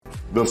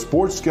The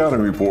Sports Scouting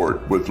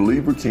Report with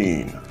Lee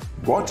Burkeen,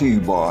 brought to you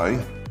by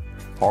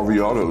Harvey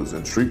Autos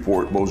in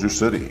Shreveport, Bossier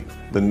City,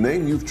 the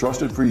name you've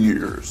trusted for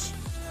years.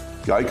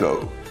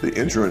 Geico, the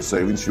insurance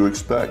savings you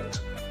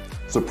expect.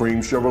 Supreme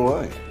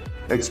Chevrolet,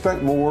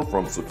 expect more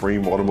from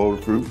Supreme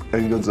Automotive Group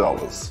and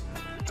Gonzalez.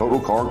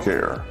 Total Car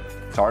Care,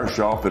 tire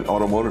shop and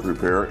automotive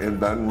repair in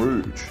Baton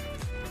Rouge.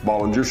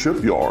 Bollinger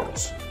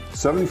Shipyards,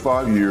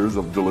 75 years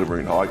of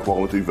delivering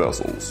high-quality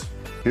vessels.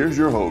 Here's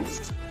your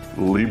host,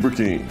 Lee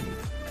Burkeen.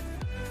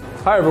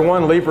 Hi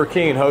everyone, Lee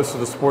Burkeen, host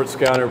of the Sports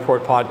Scouting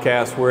Report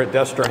podcast. We're at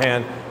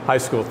Destrehan High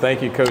School.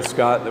 Thank you, Coach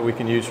Scott, that we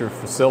can use your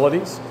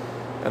facilities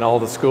and all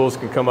the schools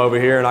can come over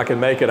here and I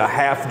can make it a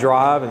half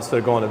drive instead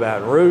of going to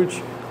Baton Rouge,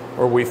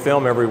 where we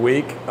film every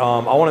week.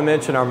 I want to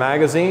mention our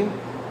magazine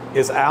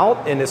is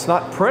out and it's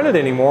not printed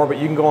anymore, but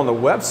you can go on the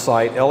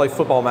website,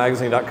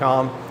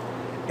 lafootballmagazine.com,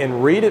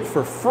 and read it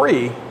for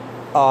free.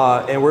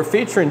 And we're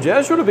featuring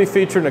Jesuit. Will be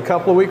featured in a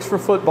couple of weeks for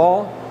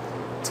football.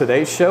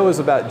 Today's show is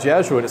about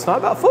Jesuit. It's not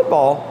about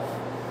football.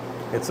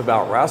 It's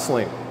about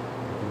wrestling.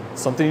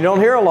 Something you don't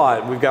hear a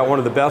lot. We've got one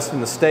of the best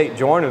in the state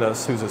joining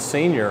us who's a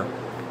senior,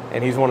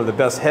 and he's one of the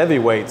best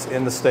heavyweights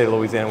in the state of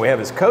Louisiana. We have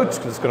his coach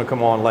that's going to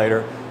come on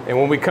later. And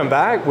when we come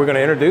back, we're going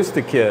to introduce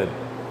the kid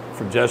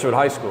from Jesuit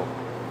High School.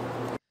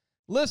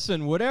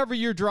 Listen, whatever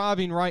you're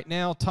driving right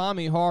now,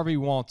 Tommy Harvey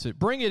wants it.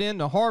 Bring it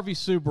into Harvey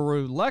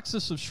Subaru,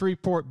 Lexus of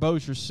Shreveport,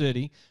 Bossier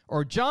City,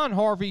 or John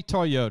Harvey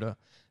Toyota.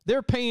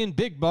 They're paying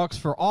big bucks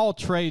for all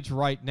trades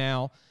right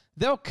now.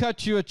 They'll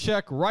cut you a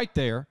check right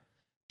there.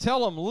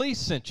 Tell them Lee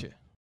sent you.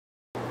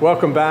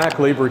 Welcome back,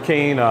 Lee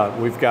Burkeen.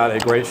 We've got a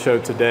great show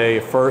today.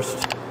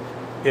 First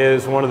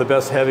is one of the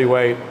best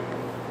heavyweight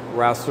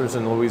wrestlers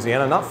in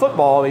Louisiana. Not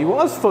football. He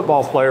was a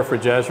football player for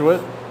Jesuit.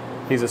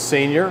 He's a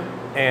senior,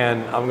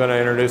 and I'm going to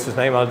introduce his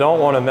name. I don't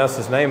want to mess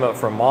his name up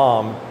for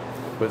Mom,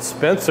 but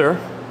Spencer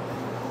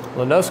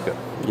Lanosga.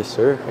 Yes,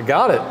 sir. I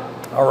got it.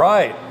 All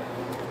right.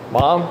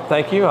 Mom,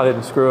 thank you. I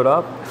didn't screw it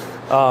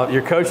up.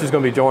 Your coach is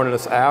going to be joining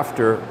us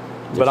after,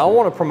 but I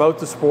want to promote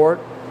the sport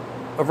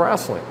of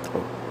wrestling.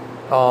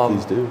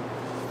 Please do.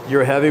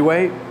 You're a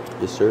heavyweight.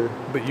 Yes, sir.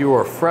 But you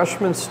were a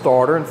freshman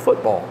starter in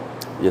football.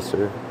 Yes,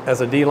 sir.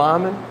 As a D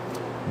lineman?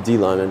 D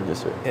lineman,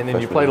 yes, sir. And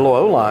then you played a little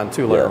O-line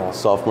too later on.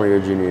 Sophomore year,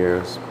 junior year, I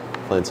was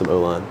playing some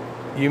O-line.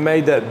 You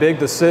made that big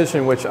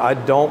decision, which I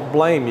don't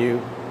blame you.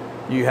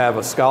 You have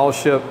a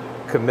scholarship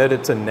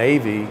committed to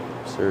Navy.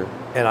 Sir.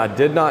 And I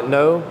did not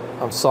know,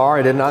 I'm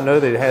sorry, I did not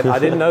know they had, I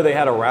didn't know they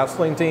had a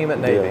wrestling team at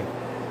Navy. Yeah.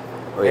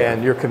 Oh, yeah.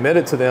 And you're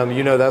committed to them,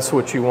 you know that's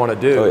what you want to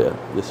do. Oh,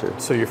 yeah. Yes, sir.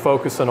 So you're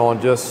focusing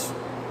on just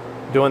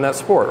doing that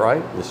sport,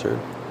 right? Yes, sir.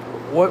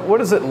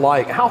 What is it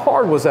like? How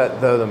hard was that,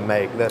 though, to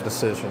make that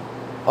decision?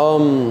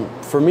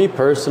 For me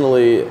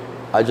personally,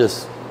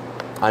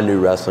 I knew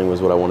wrestling was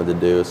what I wanted to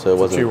do, so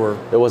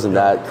it wasn't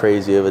that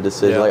crazy of a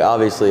decision. Yeah. Like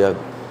obviously,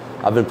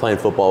 I've been playing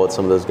football with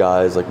some of those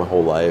guys like my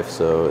whole life,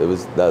 so it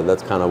was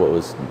that's kind of what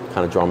was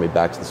kind of drawing me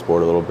back to the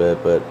sport a little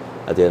bit. But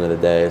at the end of the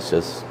day, it's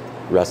just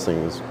wrestling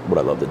is what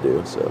I love to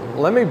do. So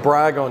let me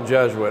brag on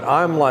Jesuit.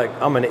 I'm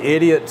an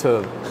idiot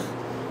to.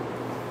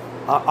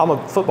 I'm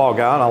a football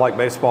guy and I like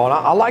baseball and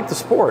I like the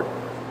sport.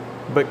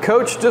 But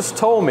Coach just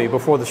told me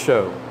before the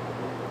show,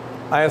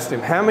 I asked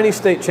him, how many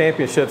state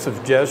championships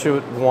have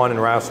Jesuit won in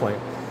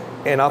wrestling?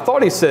 And I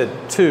thought he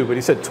said 2, but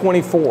he said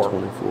 24.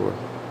 24.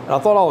 And I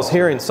thought I was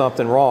hearing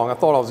something wrong. I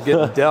thought I was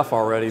getting deaf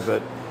already,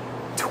 but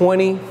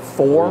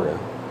 24? Oh,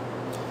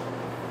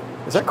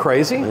 yeah. Is that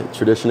crazy?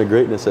 Tradition of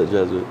greatness at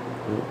Jesuit.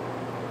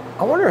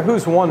 I wonder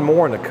who's won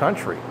more in the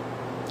country.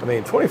 I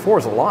mean, 24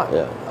 is a lot.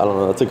 Yeah, I don't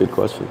know. That's a good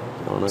question.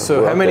 I don't know.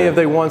 So how many have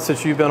they won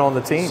since you've been on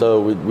the team?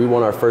 So we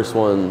won our first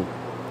one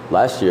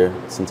last year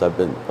since I've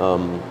been,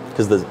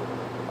 because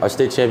our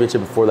state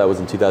championship before that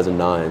was in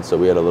 2009, so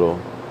we had a little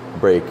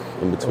break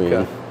in between.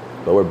 Okay.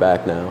 But we're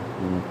back now,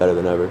 better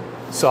than ever.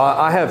 So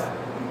I have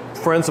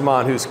friends of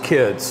mine whose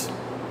kids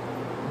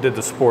did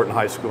the sport in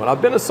high school, and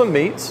I've been to some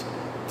meets,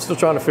 still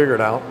trying to figure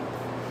it out.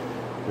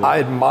 Yeah. I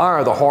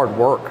admire the hard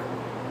work.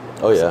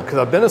 Oh yeah. Because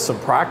I've been to some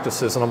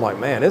practices, and I'm like,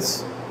 man,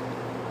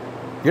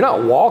 you're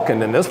not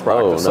walking in this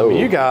practice. Oh, no. I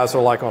mean, you guys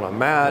are like on a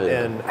mat,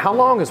 yeah. And how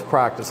long is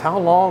practice? How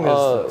long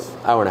is this?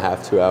 Hour and a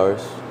half, 2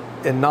 hours.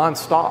 And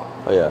nonstop.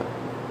 Oh yeah.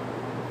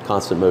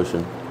 Constant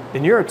motion.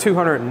 And you're a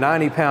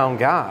 290-pound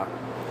guy,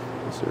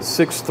 Yes,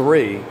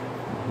 6'3",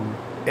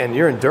 and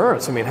your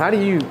endurance. I mean, how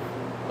do you?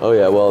 Oh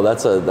yeah, well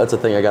that's a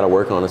thing I got to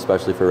work on,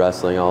 especially for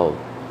wrestling. I'll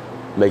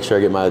make sure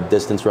I get my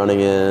distance running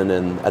in,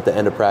 and at the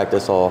end of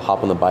practice, I'll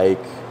hop on the bike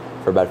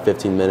for about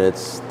 15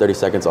 minutes, 30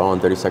 seconds on,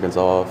 30 seconds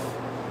off.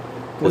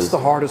 What's the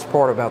hardest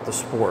part about the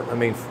sport? I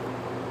mean,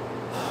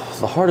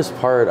 the hardest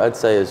part I'd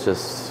say is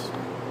just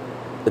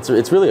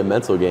it's really a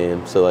mental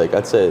game. So like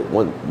I'd say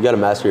you got to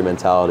master your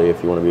mentality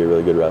if you want to be a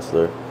really good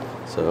wrestler.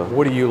 So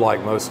what do you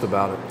like most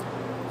about it?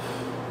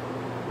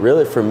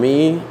 Really, for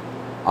me,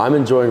 I'm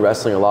enjoying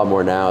wrestling a lot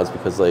more now. Is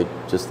because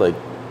just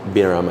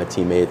being around my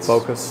teammates.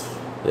 Focus.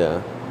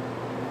 Yeah.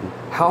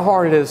 How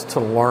hard it is to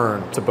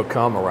learn to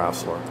become a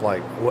wrestler?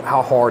 Like,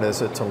 how hard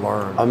is it to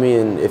learn? I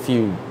mean, if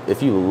you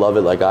love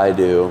it like I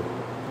do,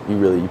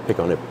 you pick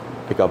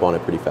up on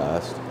it pretty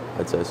fast.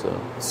 I'd say so.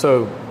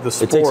 So the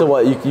sport, it takes a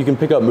while. You can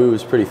pick up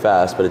moves pretty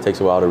fast, but it takes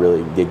a while to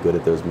really get good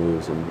at those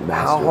moves and master.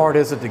 How hard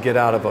is it to get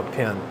out of a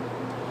pin?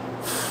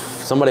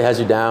 If somebody has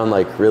you down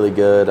like really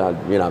good,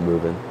 you're not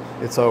moving.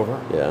 It's over.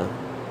 Yeah.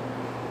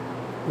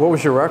 What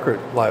was your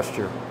record last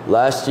year?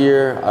 Last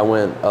year I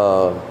went.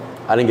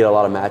 I didn't get a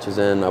lot of matches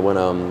in. I went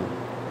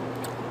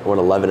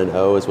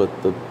 11-0 is what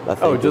I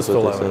think. Oh, just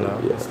 11.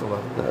 Yeah. Just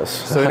 11. No.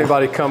 So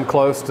anybody come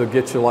close to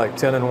get you like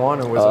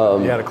 10-1, or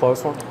was you had a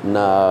close one?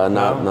 No.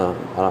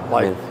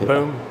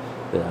 Boom.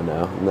 Yeah,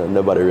 no,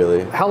 nobody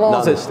really. How long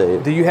not is it?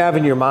 State. Do you have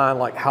in your mind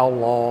like how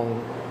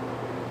long?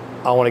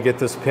 I want to get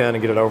this pin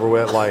and get it over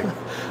with. Like,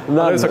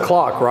 there's a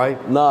clock,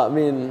 right? No, I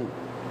mean,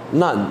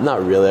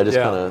 not really. I just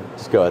kind of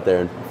just go out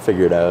there and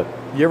figure it out.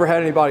 You ever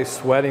had anybody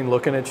sweating,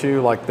 looking at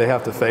you like they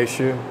have to face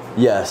you?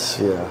 Yes,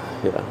 yeah,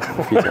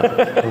 a few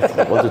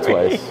times.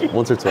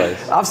 Once or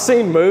twice. I've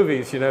seen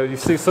movies, you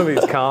see some of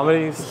these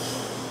comedies.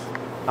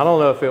 I don't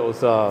know if it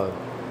was,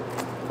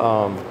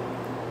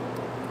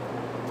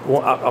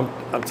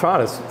 I'm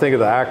trying to think of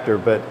the actor,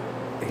 but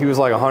he was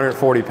like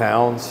 140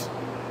 pounds.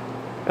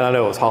 And I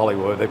know it was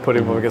Hollywood. They put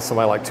him against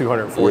somebody like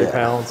 240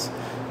 pounds.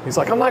 He's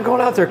like, I'm not going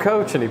out there,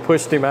 coach. And he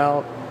pushed him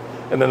out.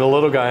 And then the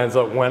little guy ends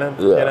up winning,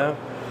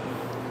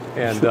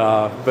 And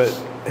but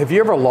have you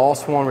ever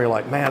lost one where you're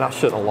like, man, I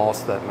shouldn't have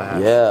lost that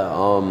match? Yeah,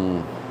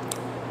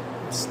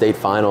 state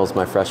finals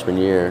my freshman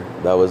year.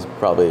 That was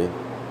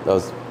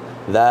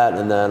that,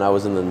 and then I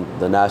was in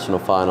the national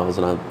finals,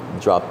 and I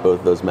dropped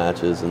both those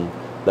matches, and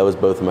that was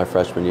both of my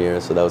freshman year.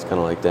 So that was kind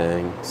of like,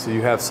 dang. So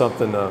you have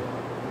something to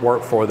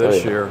work for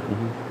this year.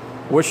 Mm-hmm.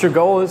 What's your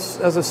goal as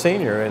a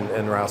senior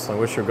in wrestling?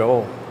 What's your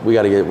goal?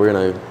 We're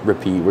gonna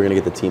repeat. We're gonna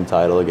get the team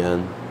title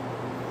again.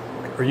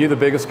 Are you the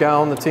biggest guy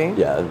on the team?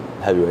 Yeah,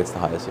 heavyweight's the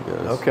highest it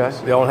goes. Okay.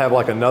 You don't have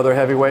like another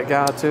heavyweight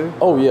guy too?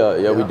 Oh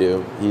yeah, we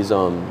do. He's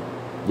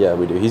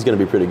we do. He's gonna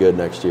be pretty good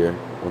next year.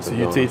 So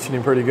you teaching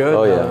him pretty good?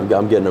 Oh yeah,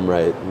 I'm getting him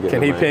right.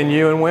 Can he pin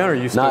you and win, or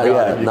you still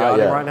got him? You got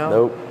him right now?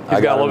 Nope.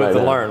 He's got a little bit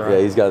to learn, right? Yeah,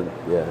 he's got.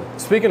 Yeah.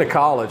 Speaking of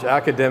college,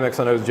 academics,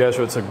 I know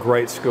Jesuit's a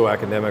great school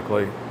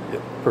academically,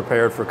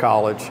 prepared for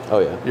college. Oh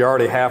yeah. You're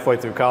already halfway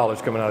through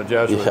college coming out of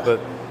Jesuit, but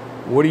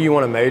what do you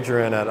want to major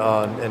in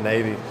in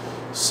Navy?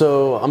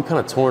 So I'm kind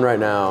of torn right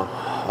now.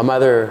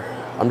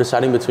 I'm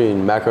deciding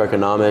between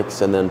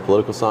macroeconomics and then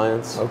political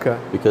science. Okay.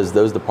 Because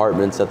those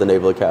departments at the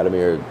Naval Academy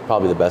are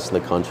probably the best in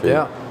the country.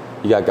 Yeah.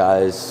 You got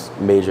guys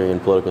majoring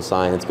in political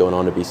science going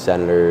on to be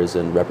senators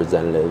and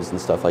representatives and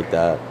stuff like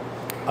that.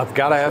 I've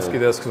got to ask you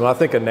this, because when I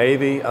think of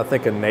Navy, I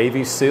think of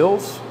Navy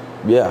SEALs.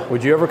 Yeah.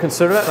 Would you ever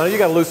consider that? I know you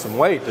got to lose some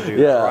weight to do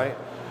that, right?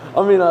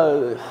 I mean,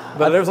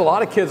 but there's a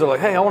lot of kids that are like,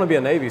 hey, I want to be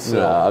a Navy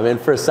SEAL. No, I mean,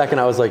 for a second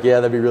I was like, yeah,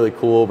 that'd be really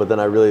cool, but then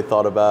I really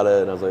thought about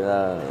it, and I was like,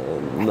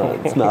 no,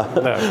 it's not,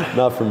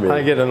 not for me.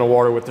 I get in the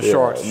water with the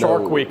sharks.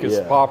 Shark Week is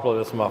popular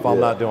this month. I'm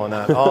not doing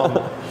that.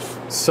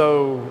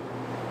 So,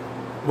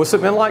 what's it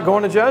been like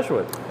going to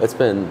Jesuit? It's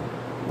been,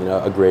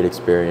 a great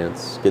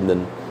experience.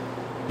 Getting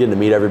to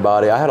meet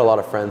everybody. I had a lot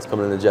of friends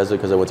coming into Jesuit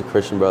because I went to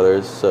Christian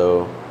Brothers.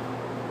 So,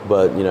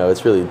 but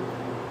it's really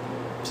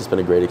just been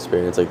a great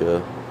experience. Like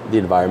the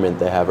environment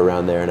they have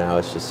around there now,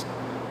 it's just,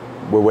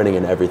 we're winning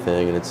in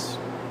everything, and it's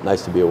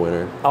nice to be a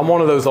winner. I'm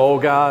one of those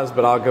old guys,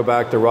 but I'll go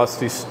back to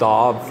Rusty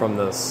Staub from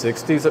the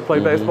 60s that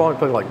played baseball. He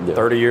played like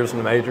 30 years in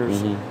the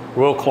majors.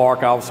 Will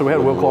Clark, obviously. We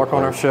had Will Clark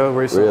on our show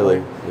recently.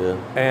 Really? Yeah.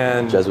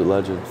 And Jesuit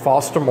legend.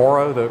 Foster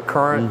Morrow, the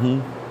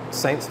current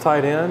Saints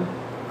tight end.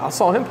 I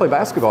saw him play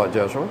basketball at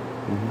Jesuit.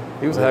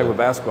 He was a heck of a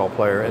basketball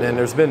player. And then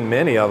there's been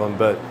many of them,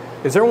 but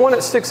is there one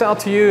that sticks out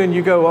to you and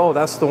you go, oh,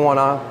 that's the one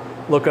I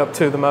look up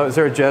to the most? Is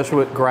there a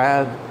Jesuit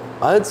grad?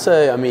 I'd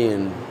say, I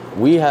mean,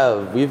 we've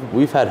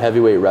had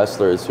heavyweight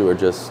wrestlers who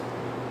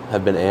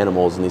have been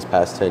animals in these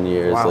past 10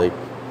 years. Wow. Like,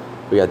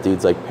 we got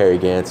dudes like Perry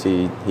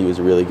Gansey. He was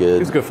really good.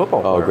 He's a good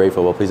football player. Oh, great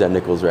football. He's at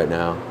Nichols right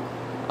now.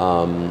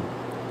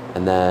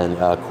 And then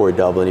Corey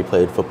Dublin, he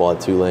played football at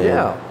Tulane.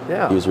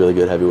 Yeah. He was really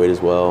good heavyweight as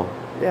well.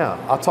 Yeah,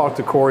 I talked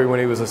to Corey when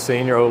he was a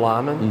senior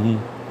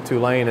O-lineman,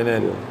 Tulane, and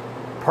then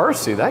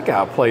Percy, that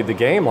guy played the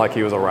game like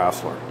he was a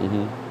wrestler. I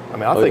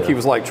mean, I think he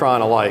was like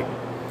trying to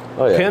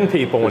pin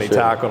people when he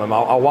tackled them.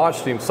 I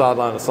watched him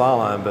sideline to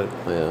sideline,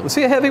 but was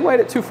he a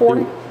heavyweight at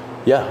 240?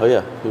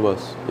 He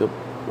was. Yep.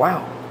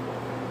 Wow.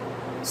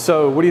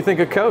 So, what do you think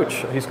of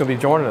Coach? He's going to be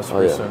joining us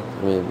pretty soon.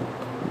 I mean,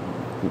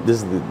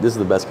 this is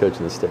the best coach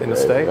in the state. In the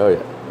state? Oh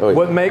yeah.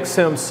 What makes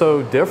him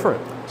so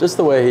different? Just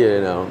the way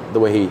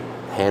he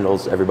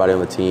handles everybody on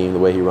the team, the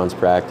way he runs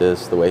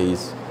practice, the way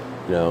he's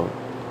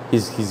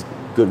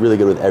good, really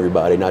good with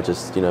everybody, not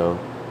just the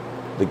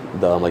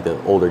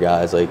older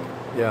guys, like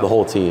the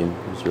whole team.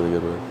 He's really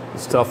good with.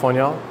 It's tough on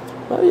y'all?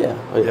 Oh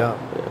yeah.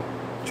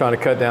 Trying to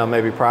cut down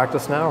maybe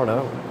practice now, or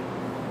no?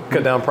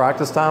 Cut down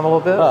practice time a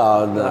little bit?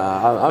 Oh no,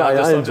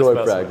 I enjoy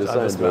practice.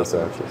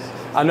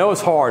 I know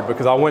it's hard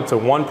because I went to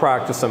one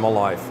practice in my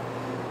life,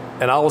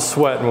 and I was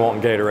sweating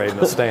wanting Gatorade in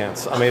the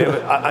stands. I mean,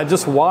 I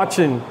just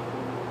watching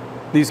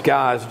these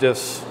guys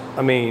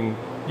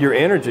your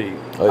energy.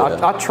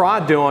 I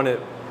tried doing it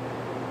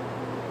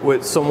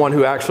with someone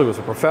who actually was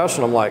a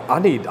professional, I'm like, I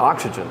need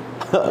oxygen.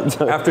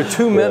 After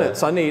 2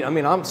 minutes,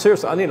 I'm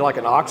seriously, I need like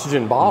an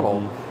oxygen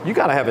bottle. You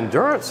got to have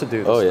endurance to do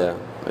this. Oh yeah,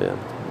 yeah.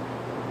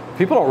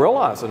 People don't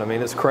realize it. I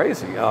mean, it's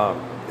crazy.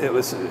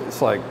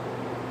 It's like,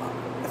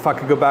 if I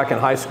could go back in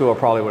high school, I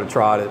probably would have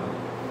tried it.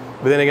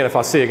 But then again, if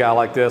I see a guy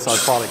like this, I'd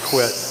probably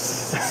quit.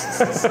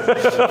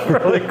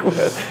 Really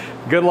quit.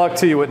 Good luck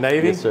to you with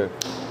Navy. Yes, sir.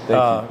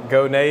 Thank you.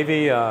 Go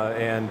Navy.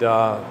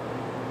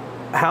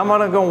 How am I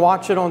going to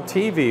watch it on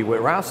TV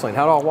with wrestling?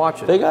 How do I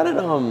watch it? They got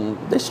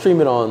it. They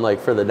stream it on, like,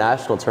 for the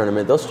national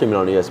tournament. They'll stream it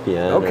on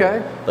ESPN. Okay.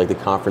 Or, like the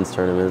conference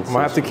tournaments. I'm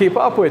going to have to keep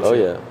up with you. Oh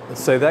yeah. And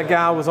say that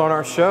guy was on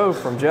our show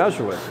from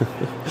Jesuit.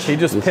 He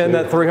just pinned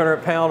that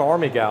 300-pound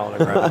Army guy on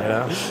the ground, you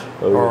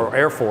know, or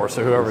Air Force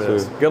or whoever it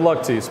is. Good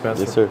luck to you,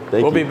 Spencer. Yes, sir. Thank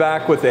you. We'll be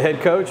back with the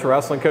head coach,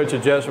 wrestling coach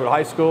at Jesuit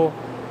High School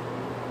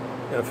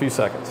in a few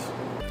seconds.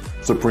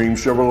 Supreme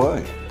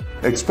Chevrolet.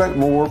 Expect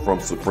more from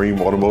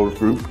Supreme Automotive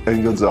Group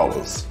in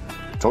Gonzales.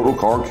 Total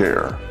Car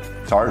Care,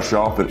 Tire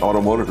Shop and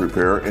Automotive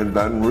Repair in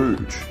Baton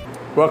Rouge.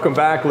 Welcome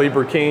back. Lee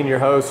Burkeen, your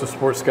host of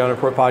Sports Scouting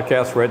Report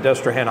Podcast. We're at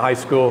Destrehan High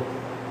School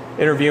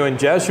interviewing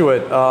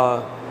Jesuit.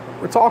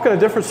 We're talking a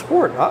different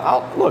sport.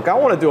 Look, I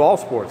want to do all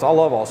sports. I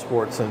love all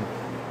sports. And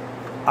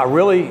I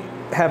really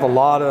have a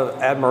lot of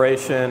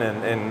admiration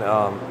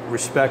and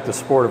respect the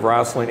sport of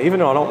wrestling. Even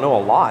though I don't know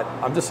a lot,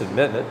 I'm just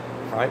admitting it,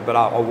 right? But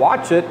I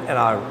watch it and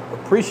I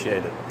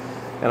appreciate it.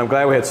 And I'm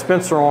glad we had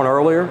Spencer on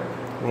earlier.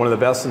 One of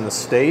the best in the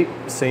state.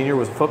 Senior,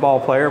 was a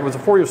football player, was a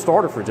 4-year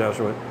starter for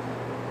Jesuit.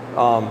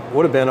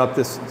 Would have been up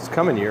this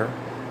coming year.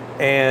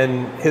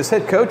 And his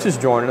head coach is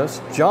joining us,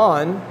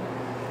 John.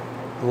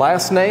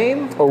 Last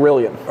name?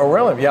 Aurelion.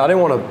 Orillion. Yeah, I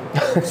didn't want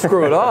to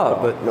screw it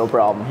up, but no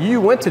problem.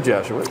 You went to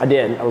Jesuit. I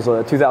did. I was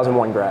a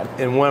 2001 grad.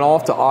 And went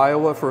off to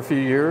Iowa for a few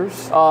years?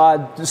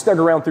 Just stuck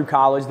around through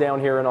college down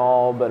here and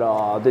all, but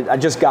I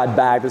just got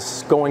back. This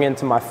is going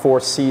into my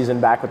 4th season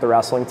back with the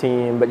wrestling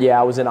team. But yeah,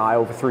 I was in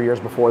Iowa for 3 years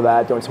before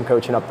that, doing some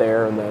coaching up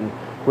there, and then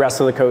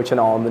rest of the coaching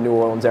all in the New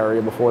Orleans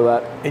area before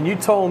that. And you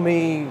told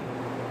me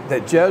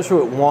that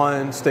Jesuit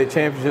won state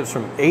championships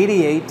from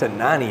 88 to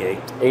 98.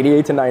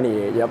 88 to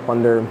 98, yep,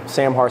 under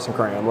Sam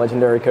Harson-Cram,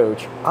 legendary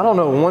coach. I don't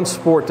know one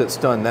sport that's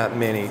done that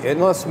many,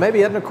 unless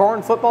maybe Edna Carr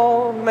in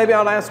football. Maybe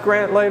I'll ask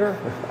Grant later.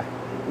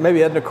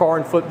 Maybe Edna Carr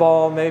in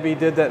football maybe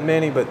did that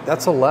many, but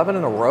that's 11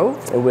 in a row?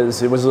 It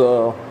was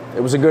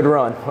a good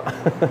run.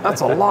 That's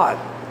a lot.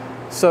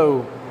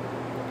 So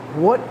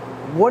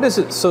what is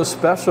it so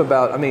special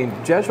about, I mean,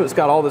 Jesuit's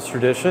got all this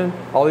tradition,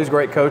 all these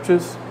great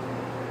coaches.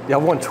 Y'all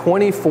won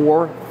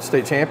 24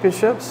 state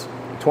championships.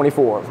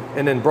 24.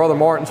 And then Brother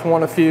Martin's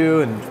won a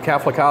few, and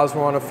Catholic High's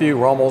won a few.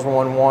 Rummel's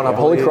won one, I believe.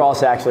 Holy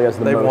Cross actually has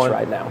the most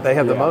right now. They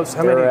have the most?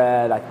 How many? They're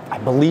at, I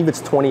believe it's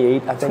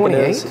 28, I think 28?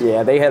 it is.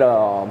 Yeah, they had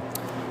a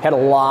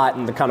lot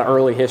in the kind of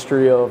early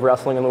history of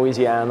wrestling in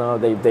Louisiana.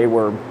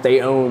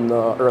 They own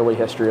the early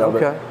history of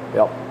it.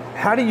 Yep.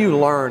 How do you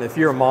learn, if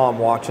you're a mom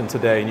watching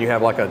today and you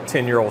have like a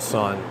 10-year-old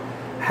son,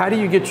 how do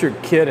you get your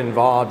kid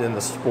involved in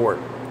the sport?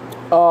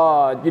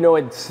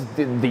 It's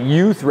the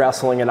youth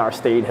wrestling in our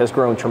state has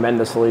grown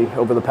tremendously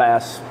over the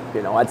past,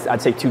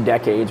 I'd say 2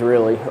 decades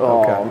really.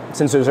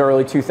 Since those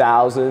early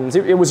 2000s,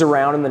 it was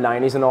around in the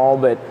 90s and all,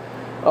 but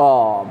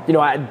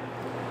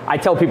I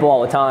tell people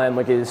all the time,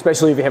 like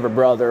especially if you have a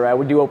brother, I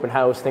would do open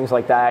house, things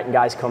like that, and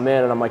guys come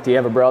in and I'm like, do you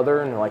have a brother?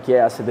 And they're like,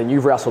 yeah. I said, then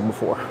you've wrestled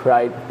before,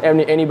 right?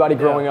 Anybody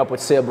growing up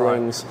with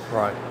siblings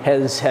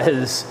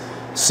has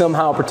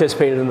somehow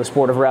participated in the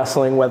sport of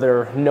wrestling,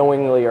 whether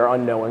knowingly or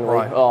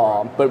unknowingly.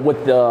 But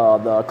with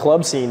the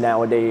club scene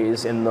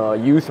nowadays in the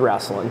youth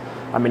wrestling,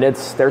 I mean,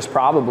 there's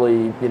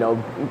probably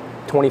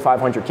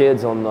 2,500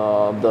 kids on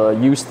the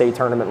youth state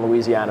tournament in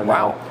Louisiana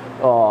now.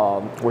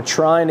 We're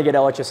trying to get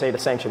LHSA to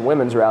sanction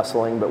women's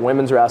wrestling, but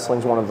women's wrestling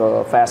is one of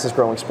the fastest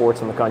growing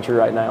sports in the country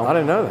right now. I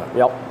didn't know that.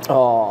 Yep.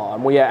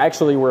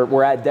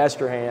 We're at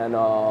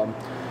Destrehan.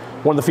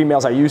 One of the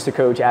females I used to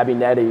coach, Abby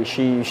Nettie,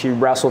 she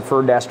wrestled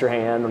for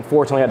Destrehan.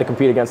 Unfortunately, had to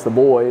compete against the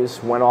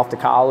boys. Went off to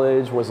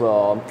college.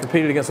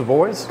 Competed against the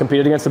boys?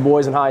 Competed against the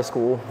boys in high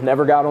school.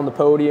 Never got on the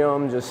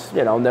podium. Just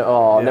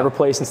never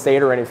placed in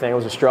state or anything. It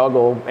was a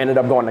struggle. Ended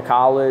up going to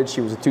college.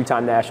 She was a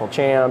 2-time national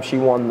champ. She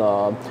won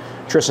the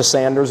Trisha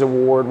Sanders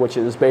Award, which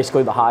is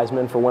basically the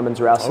Heisman for women's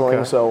wrestling.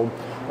 Okay. So,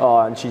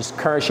 and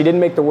she didn't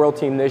make the world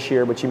team this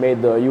year, but she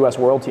made the U.S.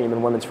 world team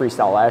in women's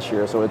freestyle last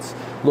year. So it's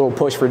a little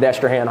push for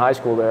Destrehan High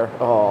School there.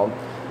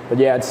 But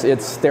yeah,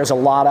 there's a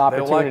lot of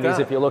opportunities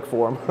if you look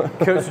for them.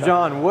 Coach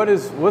John,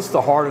 what's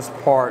the hardest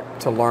part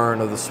to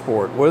learn of the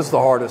sport? What is the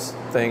hardest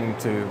thing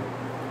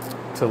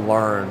to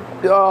learn?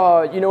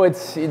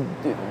 The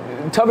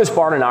toughest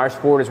part in our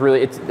sport is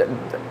really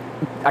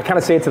I kind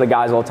of say it to the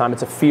guys all the time.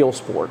 It's a feel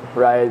sport,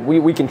 right?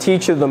 We can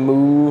teach you the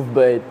move,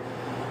 but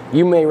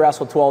you may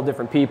wrestle 12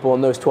 different people,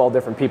 and those 12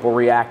 different people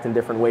react in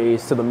different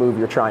ways to the move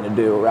you're trying to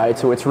do, right?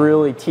 So it's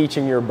really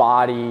teaching your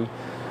body.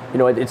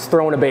 It's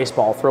throwing a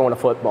baseball, throwing a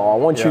football.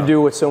 Once you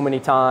do it so many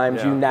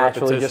times, you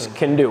naturally just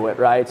can do it,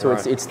 right? So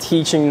it's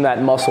teaching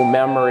that muscle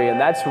memory,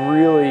 and that's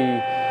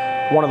really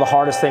one of the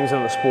hardest things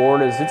in the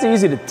sport. Is it's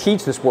easy to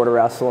teach the sport of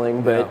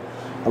wrestling, but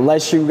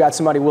unless you've got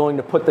somebody willing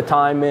to put the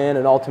time in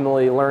and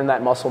ultimately learn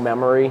that muscle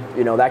memory,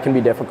 that can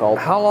be difficult.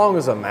 How long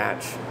is a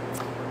match?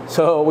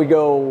 So we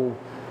go,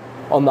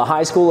 on the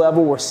high school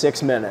level, we're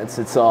 6 minutes.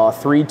 It's 3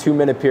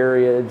 2-minute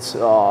periods,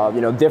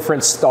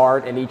 different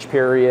start in each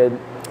period.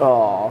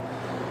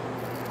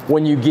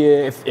 When you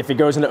if it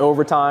goes into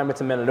overtime, it's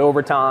a minute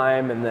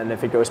overtime, and then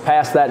if it goes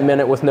past that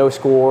minute with no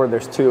score,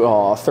 there's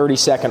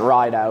 30-second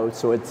ride out.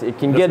 So it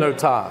can There's no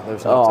tie.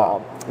 There's no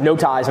tie. No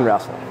ties in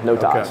wrestling. No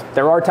ties. Okay.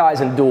 There are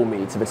ties in dual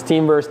meets. If it's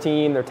team versus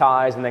team, they're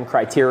ties, and then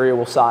criteria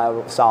will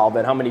solve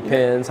it. How many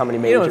pins? How many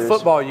majors? In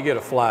football, you get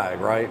a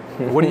flag, right?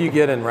 What do you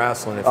get in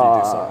wrestling if you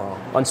do something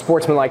wrong?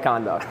 Unsportsmanlike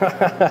conduct.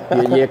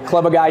 you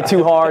club a guy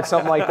too hard,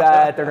 something like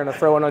that, they're going to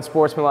throw an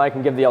unsportsmanlike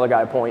and give the other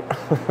guy a point.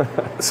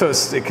 So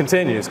it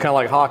continues, kind of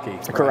like hockey.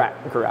 Right?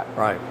 Correct.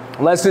 Right.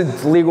 Unless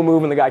it's a legal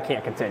move and the guy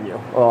can't continue.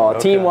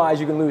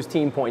 Team-wise, you can lose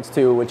team points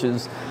too, which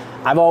is,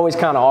 I've always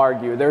kind of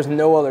argued, there's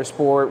no other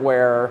sport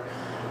where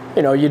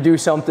you do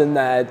something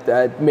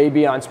that may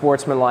be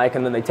unsportsmanlike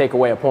and then they take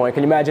away a point.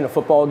 Can you imagine a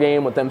football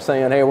game with them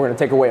saying, hey, we're going to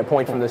take away a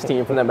point from this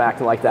team, from them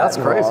acting like that? That's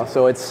crazy.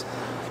 So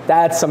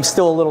I'm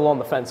still a little on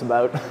the fence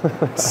about.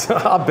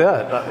 I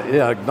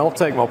bet. Don't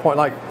take my point.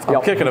 Like,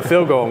 I'm kicking a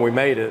field goal and we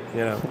made it,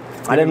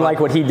 I didn't like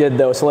what he did,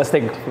 though, so let's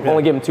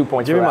only give him 2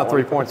 points. Give me for my that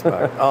 3 one. points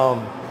back.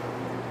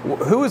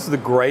 Who is the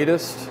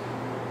greatest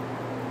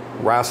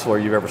wrestler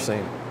you've ever seen?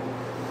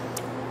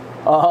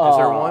 Is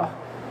there one?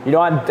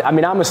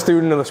 I'm a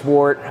student of the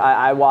sport.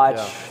 I watch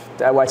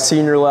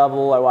senior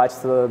level. I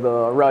watch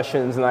the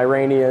Russians and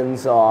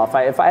Iranians. If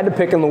I had to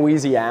pick in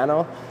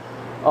Louisiana,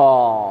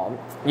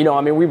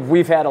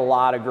 we've had a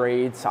lot of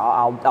greats.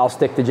 I'll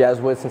stick to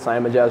Jesuits since I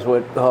am a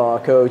Jesuit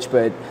coach.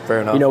 But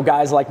fair enough.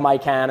 Guys like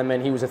Mike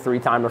Hanneman, he was a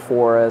 3-timer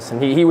for us,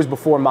 and he was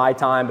before my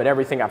time. But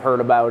everything I've heard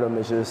about him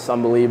is just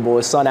unbelievable.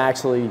 His son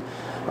actually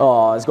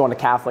is going to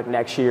Catholic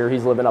next year.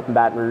 He's living up in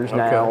Baton Rouge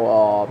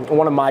now.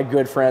 One of my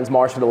good friends,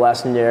 Marshall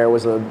DeLessonier,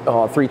 was a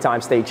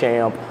 3-time state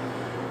champ.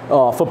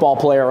 Football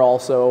player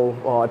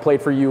also. I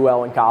played for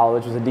UL in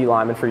college, was a D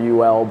lineman for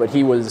UL, but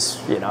he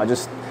was,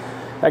 just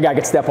that guy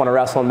could step on a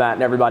wrestling mat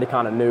and everybody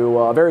kind of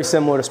knew. Very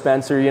similar to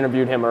Spencer. You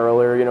interviewed him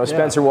earlier.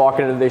 Spencer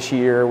walking into this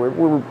year,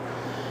 we're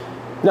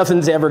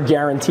nothing's ever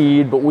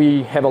guaranteed, but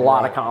we have a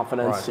lot of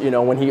confidence.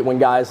 Right. When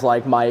guys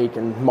like Mike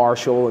and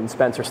Marshall and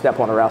Spencer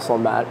step on a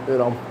wrestling mat,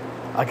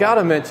 I got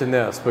to mention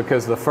this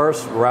because the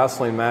first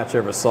wrestling match I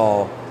ever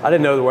saw, I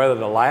didn't know whether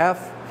to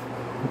laugh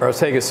or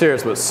take it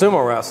serious, but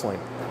sumo wrestling.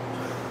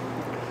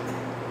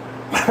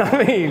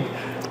 I mean,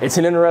 it's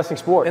an interesting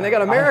sport. And they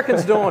got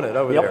Americans doing it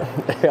over there.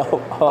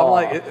 I'm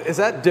like, is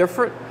that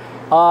different?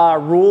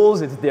 Rules,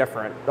 it's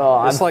different.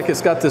 It's like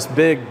it's got this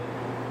big...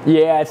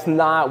 Yeah, it's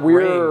not.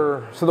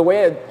 So the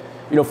way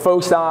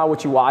folk style,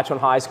 what you watch on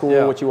high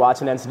school, what you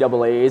watch in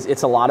NCAAs,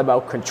 it's a lot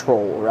about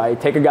control, right?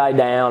 Take a guy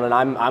down, and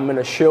I'm going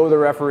to show the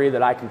referee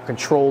that I can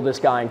control this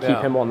guy and keep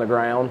him on the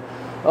ground.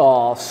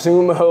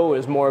 Sumo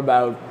is more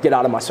about get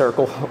out of my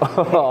circle.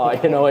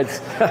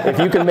 It's if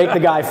you can make the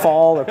guy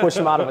fall or push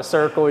him out of a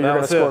circle, you're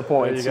going to score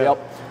points.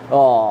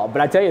 But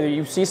I tell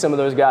you see some of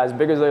those guys,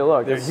 big as they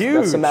look. They're huge.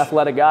 There's some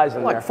athletic guys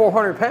in there. Like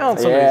 400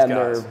 pounds. Some of these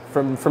guys.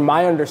 From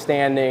my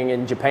understanding,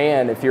 in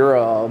Japan, if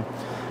you're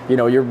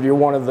you're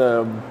one of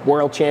the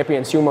world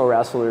champion sumo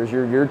wrestlers.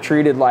 You're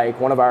treated like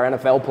one of our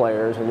NFL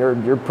players, and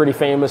you're pretty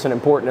famous and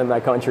important in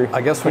that country.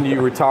 I guess when you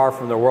retire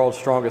from the world's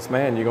strongest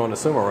man, you go into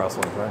sumo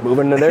wrestling, right?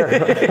 Moving to there.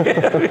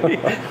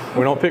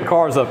 We don't pick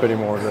cars up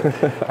anymore.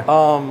 But,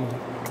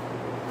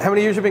 how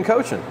many years have you been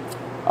coaching?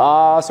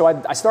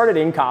 So I started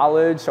in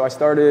college. So I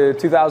started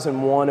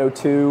 2001,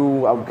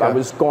 02. I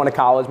was going to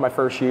college my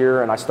first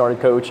year, and I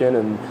started coaching,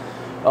 and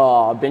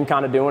been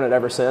kind of doing it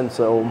ever since.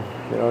 So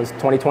it's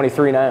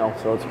 2023 now.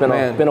 So it's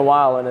been a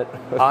while in it.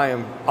 I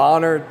am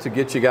honored to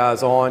get you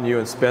guys on, you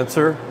and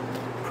Spencer.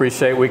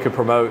 Appreciate we could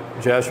promote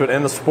Jesuit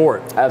and the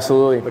sport.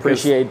 Absolutely.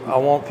 Appreciate. I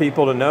want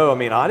people to know. I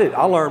mean, I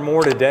learned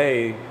more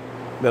today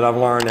than I've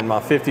learned in my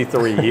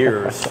 53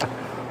 years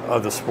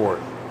of the sport.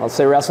 I'll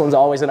say wrestling's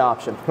always an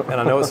option. And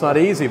I know it's not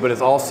easy, but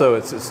it's also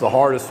it's the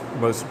hardest,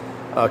 most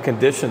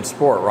conditioned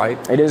sport, right?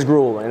 It is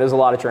grueling. It is a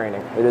lot of training.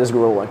 It is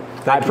grueling.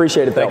 I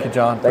appreciate it, though. Thank you,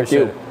 John.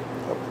 Appreciate it.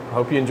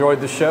 Hope you enjoyed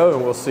the show,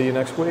 and we'll see you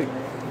next week.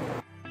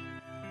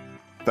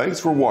 Thanks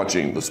for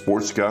watching the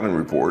Sports Scouting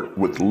Report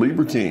with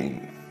Lieber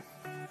King.